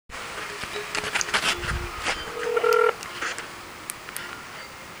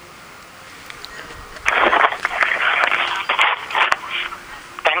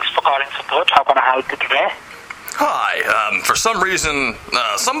reason,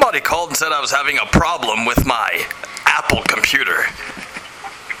 somebody called and said I was having a problem with my Apple computer.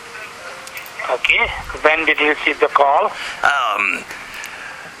 Okay. When did you receive the call?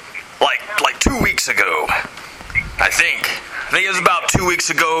 Like 2 weeks ago, I think. I think it was about 2 weeks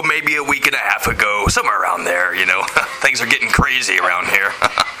ago, maybe a week and a half ago, somewhere around there, you know. Things are getting crazy around here.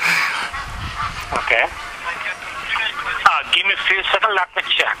 Okay. Give me a few seconds, let me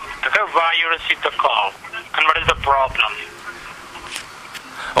check. Okay, why you received the call and what is the problem?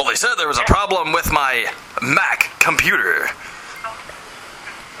 Well, they said there was a problem with my Mac computer.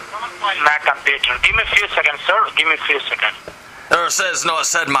 Mac computer. Give me a few seconds, sir. Give me a few seconds. It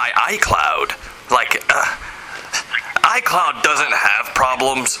said my iCloud. Like, iCloud doesn't have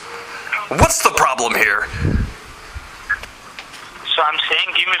problems. What's the problem here? So I'm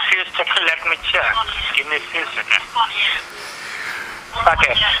saying, give me a few seconds, let me check. Give me a few seconds.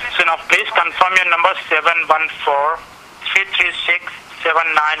 Okay, so now please confirm your number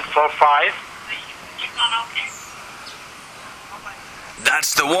 714-336-7945.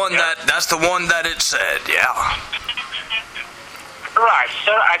 That's the one that it said, yeah. Right,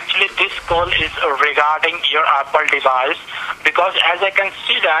 sir. Actually, this call is regarding your Apple device because as I can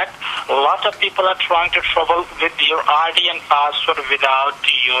see that a lot of people are trying to trouble with your ID and password without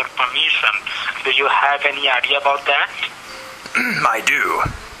your permission. Do you have any idea about that? I do.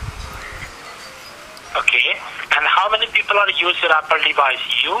 Okay. And how many people are using your Apple device?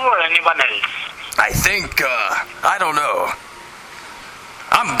 You or anyone else? I think, I don't know.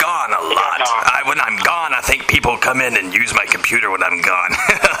 I'm gone a lot. When I'm gone, I think people come in and use my computer when I'm gone.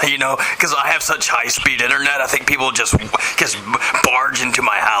 You know, because I have such high-speed internet. I think people just barge into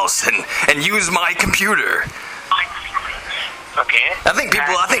my house and use my computer. Okay. I think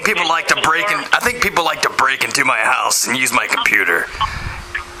people like to break into my house and use my computer.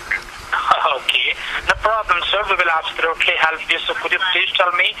 Okay. No problem, sir. We will absolutely help you. So could you please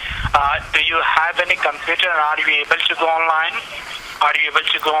tell me, do you have any computer and are you able to go online? Are you able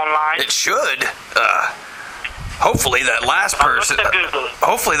to go online? It should. Hopefully that last person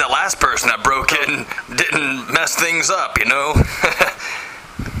that broke in didn't mess things up, you know?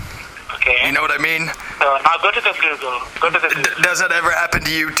 Okay. You know what I mean? Now go to the Google. Does that ever happen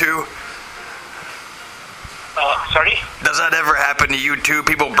to you too? Sorry? Does that ever happen to you too?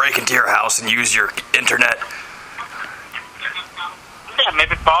 People break into your house and use your internet? Yeah,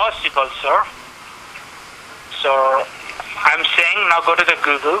 maybe possible, sir. So I'm saying now go to the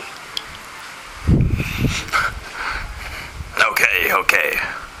Google. Okay.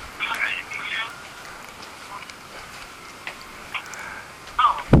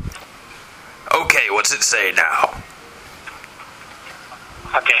 Okay, what's it say now?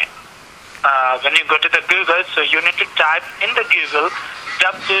 Okay. When you go to the Google, so you need to type in the Google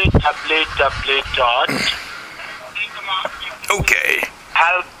www. Okay.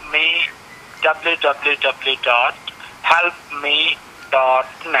 Helpme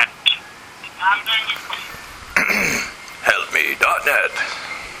www.helpme.net. Helpme.net.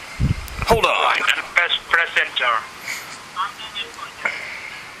 Hold on. Right, and press enter.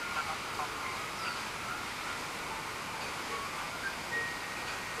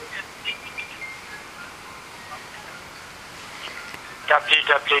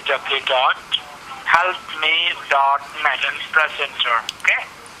 www.helpme.net and press enter. Okay?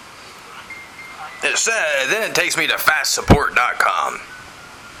 Then it takes me to fastsupport.com.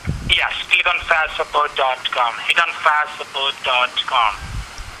 Yes, click on fastsupport.com. Hit on fastsupport.com.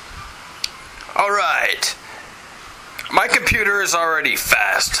 Alright. My computer is already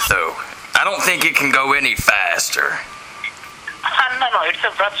fast, though. I don't think it can go any faster. No, it's a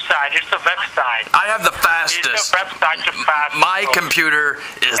website. I have the fastest. It's a website to fast. My computer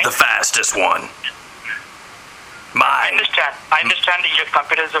is the fastest one. Mine. I understand your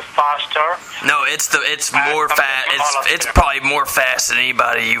computers are faster. No, it's more fast. It's probably more fast than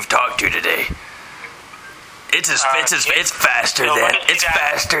anybody you've talked to today. It's faster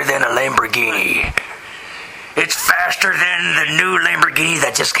than a Lamborghini. It's faster than the new Lamborghini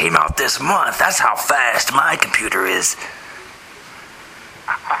that just came out this month. That's how fast my computer is.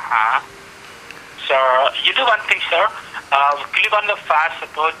 So you do one thing, sir. Click on the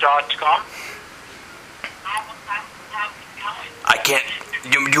fastsupport.com. I can't.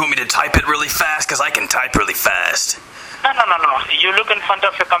 You want me to type it really fast? Because I can type really fast. No. You look in front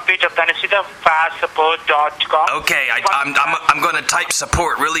of your computer, then you see the fastsupport.com. Okay, I'm going to type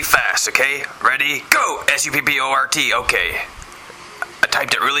support really fast. Okay, ready? Go. SUPPORT. Okay, I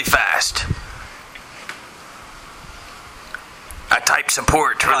typed it really fast. I typed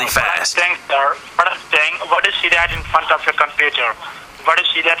support really fast. What I'm saying, what is that in front of your computer?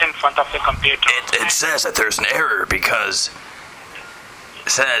 It says that there's an error because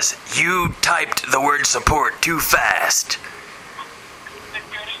says you typed the word support too fast.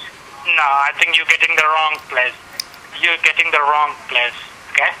 No, I think you're getting the wrong place. You're getting the wrong place.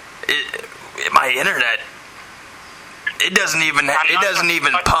 Okay? My internet. It doesn't even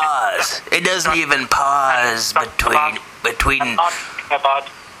pause. It doesn't even pause between. I'm not talking about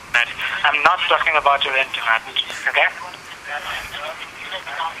that. I'm not talking about your internet. Okay?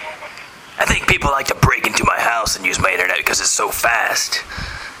 I think people like to break into my house and use my internet because it's so fast.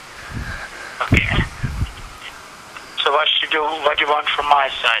 Okay. So what do you want from my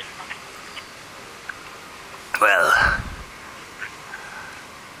side? Well,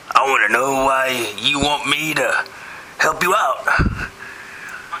 I want to know why you want me to help you out.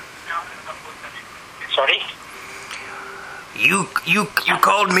 Sorry? You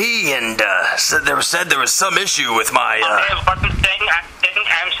called me and said there was some issue with my. What I'm saying,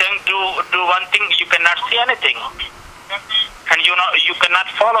 do one thing. You cannot see anything, and you cannot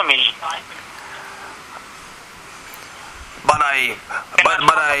follow me. But I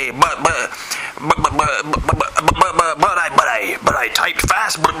typed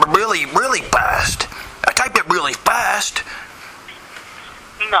fast, really fast. I typed it really fast.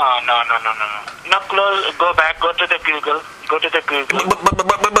 No. No, close. Go back. Go to the Google.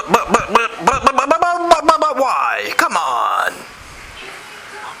 But why? Come on.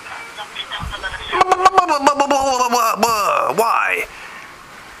 Why?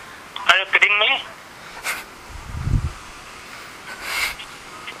 Are you kidding me?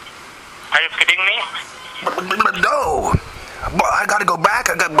 Are you kidding me? No. I gotta go back.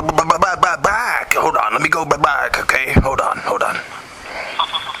 I got back. Hold on. Let me go back. Okay. Hold on.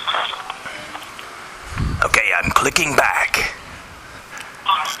 Okay, I'm clicking back.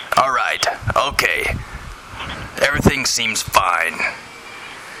 All right. Okay. Everything seems fine.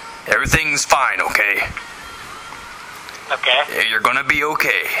 Everything's fine. Okay. Okay. You're gonna be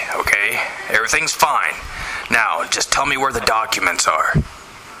okay. Okay. Everything's fine. Now, just tell me where the documents are.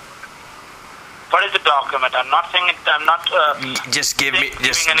 What is the document? I'm not saying it. I'm not. Just give me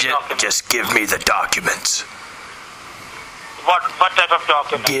the documents. What type of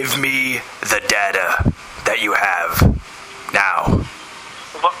document? Give me the data that you have now.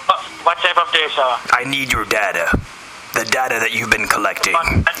 What type of data? I need your data. The data that you've been collecting. What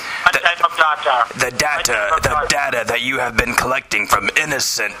type of data? The data that you have been collecting from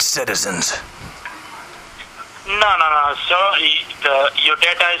innocent citizens. No. So your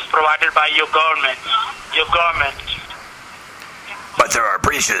data is provided by your government. But there are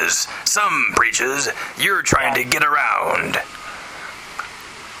breaches. Some breaches you're trying to get around.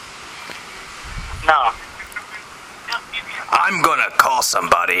 No. I'm gonna call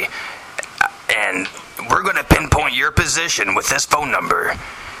somebody, and we're gonna pinpoint your position with this phone number.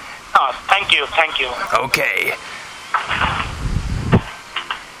 Oh, thank you. Okay.